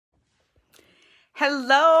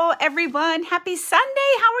Hello, everyone. Happy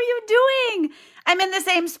Sunday. How are you doing? I'm in the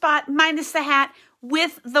same spot, minus the hat,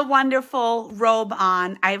 with the wonderful robe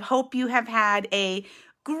on. I hope you have had a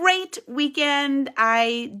great weekend.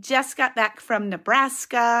 I just got back from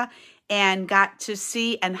Nebraska and got to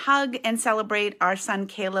see and hug and celebrate our son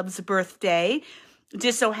Caleb's birthday.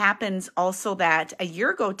 Just so happens also that a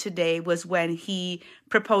year ago today was when he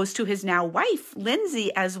proposed to his now wife,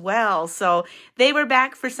 Lindsay, as well. So they were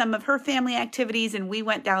back for some of her family activities, and we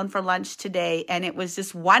went down for lunch today, and it was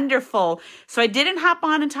just wonderful. So I didn't hop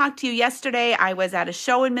on and talk to you yesterday. I was at a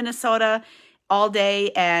show in Minnesota all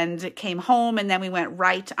day and came home, and then we went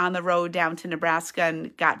right on the road down to Nebraska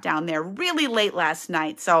and got down there really late last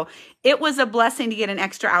night. So it was a blessing to get an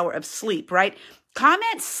extra hour of sleep, right?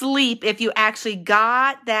 Comment sleep if you actually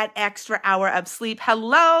got that extra hour of sleep.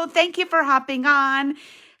 Hello, thank you for hopping on.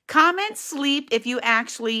 Comment sleep if you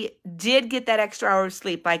actually did get that extra hour of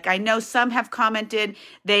sleep. Like I know some have commented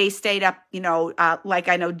they stayed up, like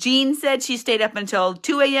I know Jean said she stayed up until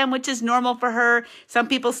 2 a.m., which is normal for her. Some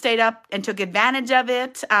people stayed up and took advantage of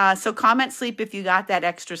it. So comment sleep if you got that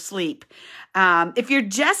extra sleep. If you're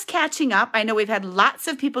just catching up, I know we've had lots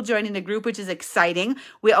of people joining the group, which is exciting.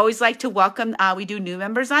 We always like to welcome, we do new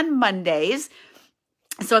members on Mondays.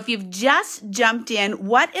 So if you've just jumped in,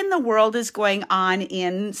 what in the world is going on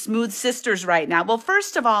in Smooth Sisters right now? Well,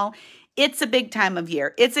 first of all, it's a big time of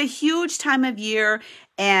year. It's a huge time of year,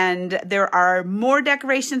 and there are more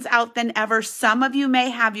decorations out than ever. Some of you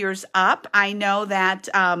may have yours up. I know that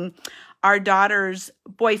our daughter's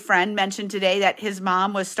boyfriend mentioned today that his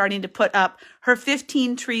mom was starting to put up her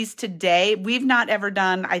 15 trees today. We've not ever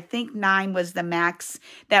done, I think 9 was the max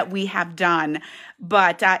that we have done.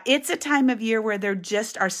 But it's a time of year where there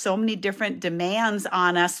just are so many different demands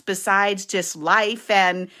on us besides just life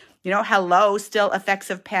and, still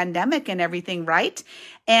effects of pandemic and everything, right?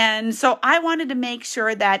 And so I wanted to make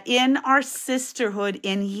sure that in our sisterhood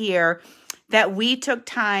in here, that we took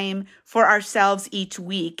time for ourselves each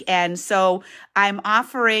week. And so I'm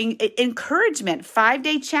offering encouragement,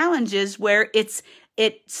 5-day challenges where it's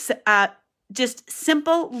just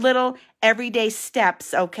simple little everyday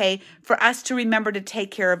steps, okay, for us to remember to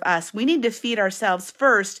take care of us. We need to feed ourselves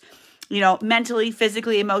first, mentally,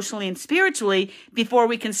 physically, emotionally, and spiritually before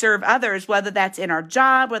we can serve others, whether that's in our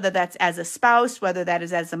job, whether that's as a spouse, whether that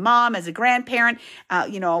is as a mom, as a grandparent,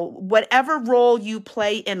 whatever role you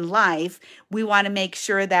play in life, we want to make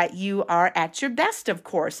sure that you are at your best, of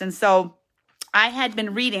course. And so I've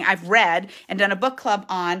read and done a book club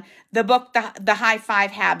on the book, The High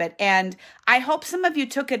Five Habit. And I hope some of you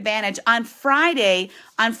took advantage. On Friday,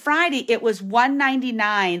 it was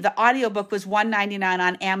 $1.99. The audiobook was $1.99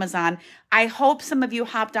 on Amazon. I hope some of you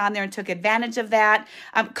hopped on there and took advantage of that.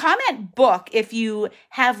 Comment book if you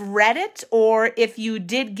have read it or if you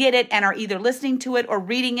did get it and are either listening to it or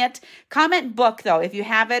reading it. Comment book, though, if you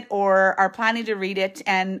have it or are planning to read it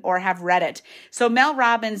or have read it. So Mel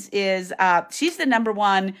Robbins is, she's the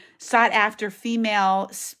 #1 sought after female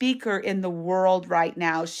speaker in the world right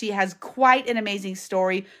now. She has quite an amazing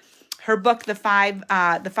story. Her book, the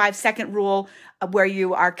 5-second rule, where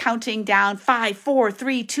you are counting down 5, 4,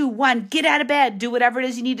 3, 2, 1, get out of bed, do whatever it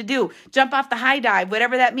is you need to do, jump off the high dive,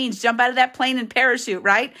 whatever that means, jump out of that plane and parachute,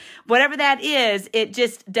 right? Whatever that is, it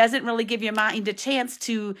just doesn't really give your mind a chance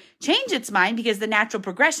to change its mind because the natural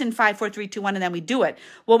progression, 5, 4, 3, 2, 1, and then we do it.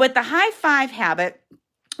 Well, with the high five habit,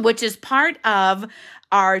 which is part of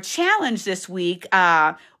our challenge this week,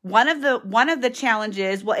 one of the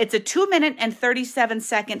challenges, well, it's a 2-minute and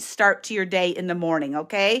 37-second start to your day in the morning,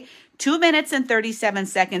 okay? 2 minutes and 37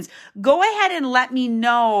 seconds. Go ahead and let me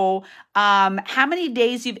know how many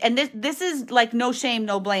days you've, and this is like no shame,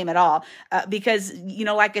 no blame at all, because,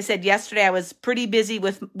 like I said, yesterday I was pretty busy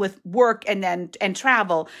with work and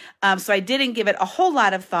travel, so I didn't give it a whole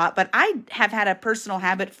lot of thought, but I have had a personal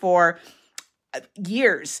habit for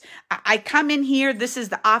years. I come in here. This is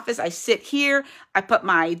the office. I sit here. I put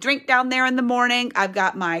my drink down there in the morning. I've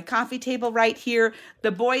got my coffee table right here.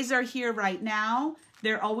 The boys are here right now.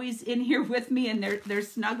 They're always in here with me, and they're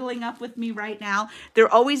snuggling up with me right now.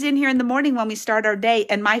 They're always in here in the morning when we start our day,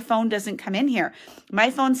 and my phone doesn't come in here. My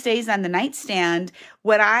phone stays on the nightstand.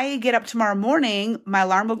 When I get up tomorrow morning, my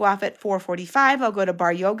alarm will go off at 4:45. I'll go to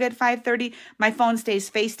bar yoga at 5:30. My phone stays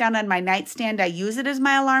face down on my nightstand. I use it as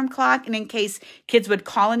my alarm clock, and in case kids would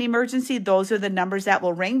call an emergency, those are the numbers that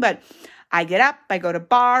will ring. But I get up, I go to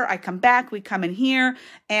bar, I come back, we come in here,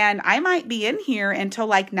 and I might be in here until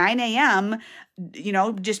like 9 a.m.,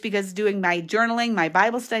 just because doing my journaling, my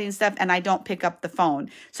Bible study and stuff, and I don't pick up the phone.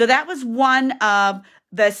 So that was one of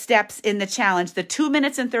the steps in the challenge. The 2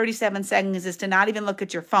 minutes and 37 seconds is to not even look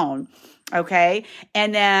at your phone, okay?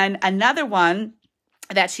 And then another one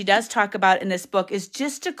that she does talk about in this book is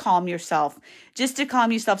just to calm yourself. Just to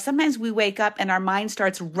calm yourself. Sometimes we wake up and our mind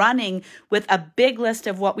starts running with a big list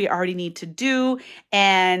of what we already need to do.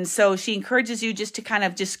 And so she encourages you just to kind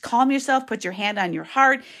of just calm yourself, put your hand on your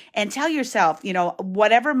heart and tell yourself, you know,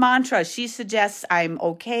 whatever mantra she suggests, I'm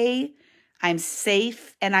okay, I'm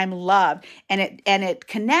safe, and I'm loved. And it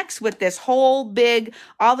connects with this whole big,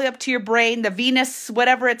 all the way up to your brain, the Venus,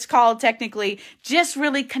 whatever it's called technically, just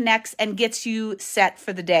really connects and gets you set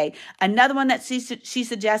for the day. Another one that she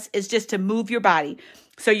suggests is just to move your body.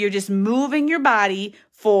 So you're just moving your body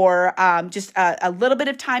for just a little bit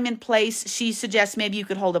of time in place. She suggests maybe you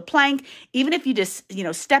could hold a plank, even if you just, you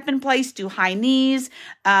know, step in place, do high knees.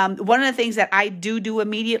 One of the things that I do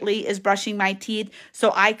immediately is brushing my teeth.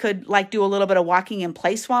 So I could like do a little bit of walking in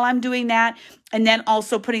place while I'm doing that. And then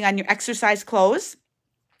also putting on your exercise clothes.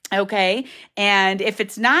 Okay. And if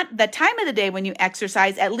it's not the time of the day when you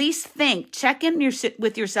exercise, at least check in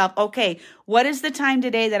with yourself. Okay, what is the time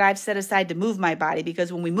today that I've set aside to move my body?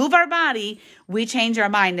 Because when we move our body, we change our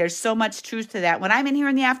mind. There's so much truth to that. When I'm in here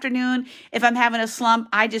in the afternoon, if I'm having a slump,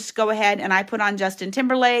 I just go ahead and I put on Justin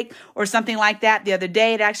Timberlake or something like that. The other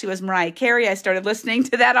day, it actually was Mariah Carey. I started listening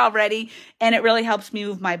to that already, and it really helps me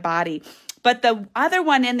move my body. But the other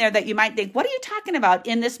one in there that you might think, what are you talking about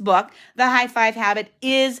in this book? The high five habit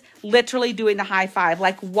is literally doing the high five.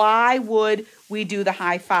 Like, why would we do the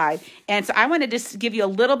high five? And so I want to just give you a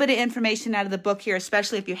little bit of information out of the book here,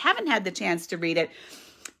 especially if you haven't had the chance to read it.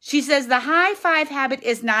 She says the high five habit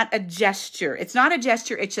is not a gesture. It's not a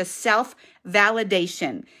gesture. It's just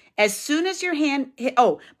self-validation. As soon as your hand hit,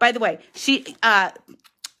 oh, by the way,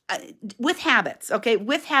 with habits, okay?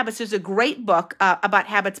 With habits, there's a great book about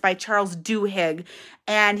habits by Charles Duhigg,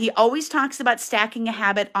 and he always talks about stacking a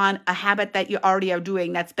habit on a habit that you already are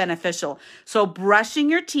doing that's beneficial. So brushing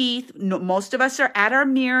your teeth, most of us are at our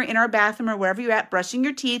mirror in our bathroom or wherever you're at, brushing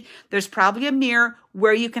your teeth. There's probably a mirror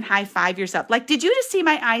where you can high five yourself. Like, did you just see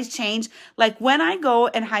my eyes change? Like when I go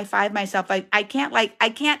and high five myself, I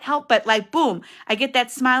can't help but like, boom, I get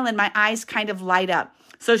that smile and my eyes kind of light up.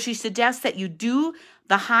 So she suggests that you do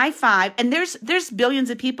the high five, and there's billions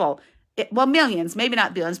of people, well, millions, maybe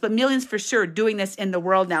not billions, but millions for sure doing this in the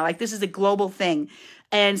world now. Like this is a global thing.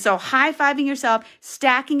 And so high-fiving yourself,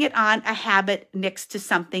 stacking it on a habit next to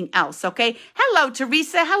something else, okay? Hello,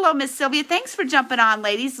 Teresa. Hello, Miss Sylvia. Thanks for jumping on,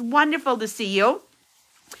 ladies. Wonderful to see you.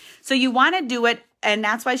 So you want to do it, and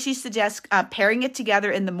that's why she suggests pairing it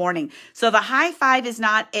together in the morning. So the high five is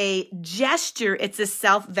not a gesture, it's a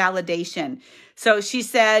self-validation. So she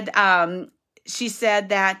said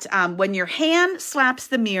that when your hand slaps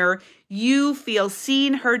the mirror, you feel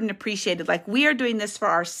seen, heard, and appreciated. Like we are doing this for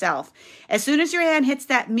ourselves. As soon as your hand hits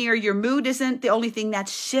that mirror, your mood isn't the only thing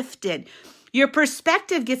that's shifted. Your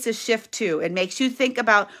perspective gets a shift too. It makes you think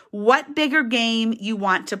about what bigger game you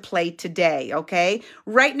want to play today, okay?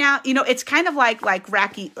 Right now, you know, it's kind of like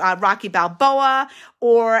Rocky Balboa,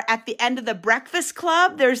 or at the end of The Breakfast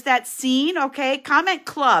Club, there's that scene, okay? Comment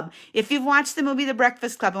club. If you've watched the movie The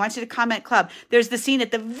Breakfast Club, I want you to comment club. There's the scene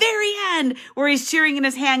at the very end where he's cheering and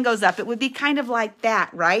his hand goes up. It would be kind of like that,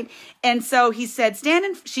 right? And so she says, stand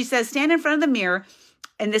in front of the mirror.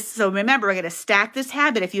 And so remember, we're going to stack this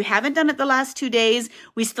habit. If you haven't done it the last 2 days,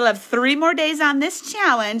 we still have 3 more days on this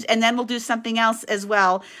challenge, and then we'll do something else as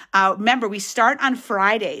well. Remember, we start on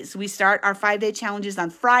Fridays. We start our 5-day challenges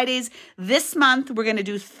on Fridays. This month, we're going to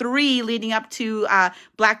do 3 leading up to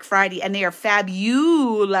Black Friday, and they are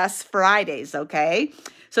fabulous Fridays, okay?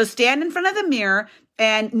 So stand in front of the mirror.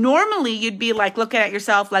 And normally you'd be like looking at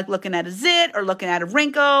yourself, like looking at a zit or looking at a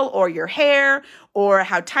wrinkle or your hair or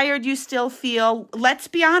how tired you still feel. Let's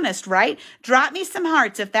be honest, right? Drop me some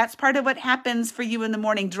hearts. If that's part of what happens for you in the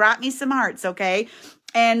morning, drop me some hearts, okay?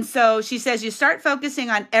 And so she says you start focusing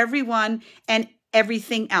on everyone and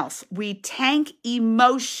everything else. We tank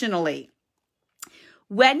emotionally.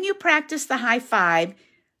 When you practice the high five,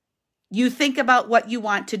 you think about what you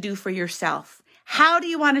want to do for yourself. How do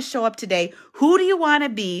you want to show up today? Who do you want to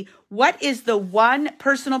be? What is the one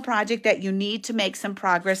personal project that you need to make some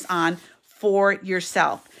progress on for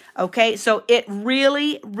yourself? Okay, so it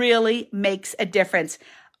really, really makes a difference.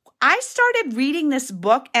 I started reading this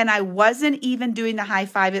book and I wasn't even doing the high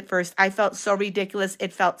five at first. I felt so ridiculous.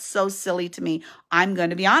 It felt so silly to me. I'm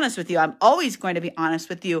going to be honest with you. I'm always going to be honest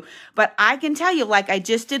with you. But I can tell you, like I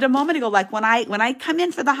just did a moment ago, like when I come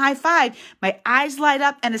in for the high five, my eyes light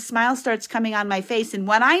up and a smile starts coming on my face. And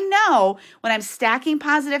when I'm stacking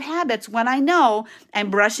positive habits, when I know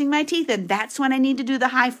I'm brushing my teeth, and that's when I need to do the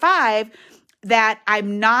high five, that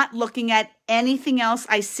I'm not looking at anything else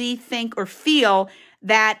I see, think, or feel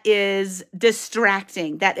that is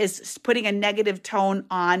distracting, that is putting a negative tone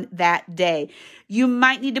on that day. You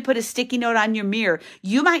might need to put a sticky note on your mirror.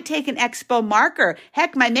 You might take an expo marker.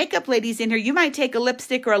 Heck, my makeup lady's in here. You might take a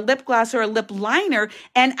lipstick or a lip gloss or a lip liner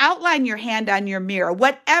and outline your hand on your mirror.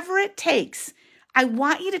 Whatever it takes, I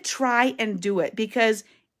want you to try and do it because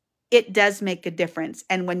it does make a difference.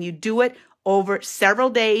 And when you do it over several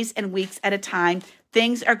days and weeks at a time,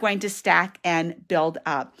 things are going to stack and build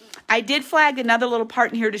up. I did flag another little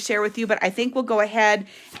part in here to share with you, but I think we'll go ahead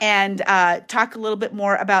and talk a little bit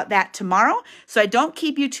more about that tomorrow. So I don't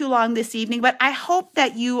keep you too long this evening, but I hope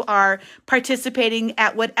that you are participating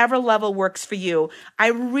at whatever level works for you. I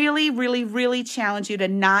really, really, really challenge you to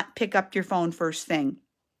not pick up your phone first thing.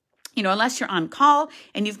 You know, unless you're on call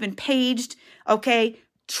and you've been paged, okay?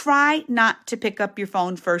 Try not to pick up your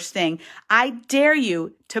phone first thing. I dare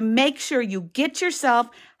you to make sure you get yourself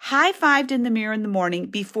high-fived in the mirror in the morning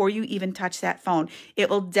before you even touch that phone. It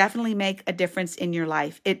will definitely make a difference in your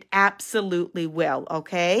life. It absolutely will,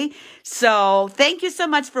 okay? So thank you so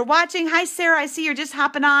much for watching. Hi, Sarah. I see you're just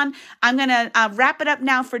hopping on. I'm going to wrap it up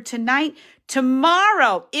now for tonight.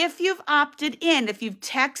 Tomorrow, if you've opted in, if you've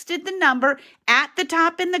texted the number at the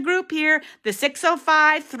top in the group here, the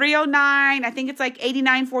 605-309, I think it's like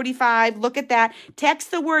 8945. Look at that.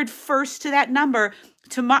 Text the word first to that number.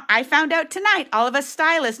 Tomorrow, I found out tonight, all of us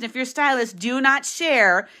stylists, and if you're a stylist, do not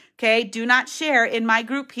share. Okay, do not share in my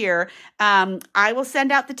group here. I will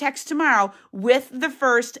send out the text tomorrow with the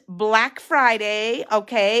first Black Friday,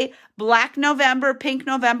 okay, Black November, Pink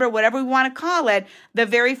November, whatever we want to call it, the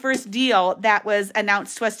very first deal that was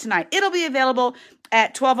announced to us tonight. It'll be available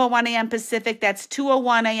at 12:01 a.m. Pacific. That's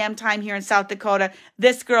 2:01 a.m. time here in South Dakota.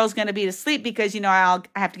 This girl's going to be asleep because, you know, I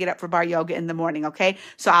have to get up for bar yoga in the morning, okay?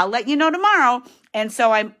 So I'll let you know tomorrow. And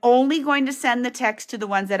so I'm only going to send the text to the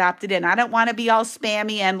ones that opted in. I don't want to be all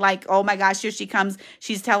spammy and like, oh my gosh, here she comes.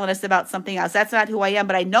 She's telling us about something else. That's not who I am,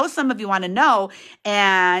 but I know some of you want to know.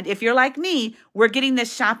 And if you're like me, we're getting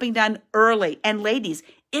this shopping done early. And ladies,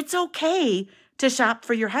 it's okay to shop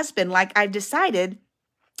for your husband. Like I've decided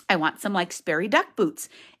I want some like Sperry Duck boots.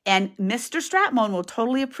 And Mr. Stratmon will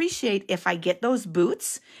totally appreciate if I get those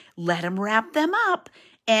boots, let him wrap them up.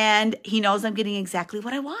 And he knows I'm getting exactly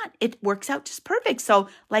what I want. It works out just perfect. So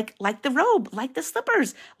like the robe, like the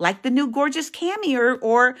slippers, like the new gorgeous cami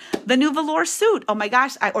or the new velour suit. Oh my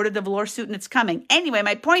gosh, I ordered the velour suit and it's coming. Anyway,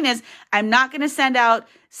 my point is I'm not going to send out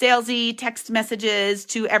salesy text messages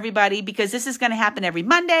to everybody because this is going to happen every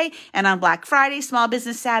Monday and on Black Friday, Small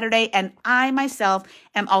Business Saturday. And I myself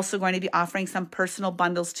am also going to be offering some personal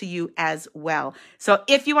bundles to you as well. So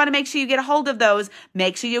if you want to make sure you get a hold of those,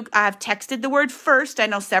 make sure you have texted the word first. I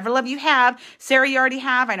know several of you have. Sarah, you already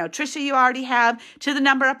have. I know Trisha, you already have, to the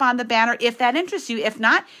number up on the banner if that interests you. If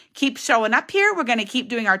not, keep showing up here. We're going to keep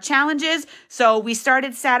doing our challenges. So we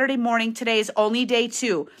started Saturday morning. Today is only day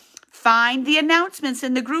 2. Find the announcements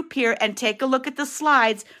in the group here and take a look at the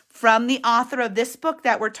slides from the author of this book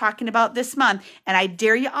that we're talking about this month. And I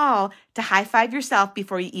dare you all to high-five yourself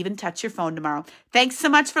before you even touch your phone tomorrow. Thanks so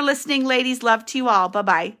much for listening, ladies. Love to you all.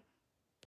 Bye-bye.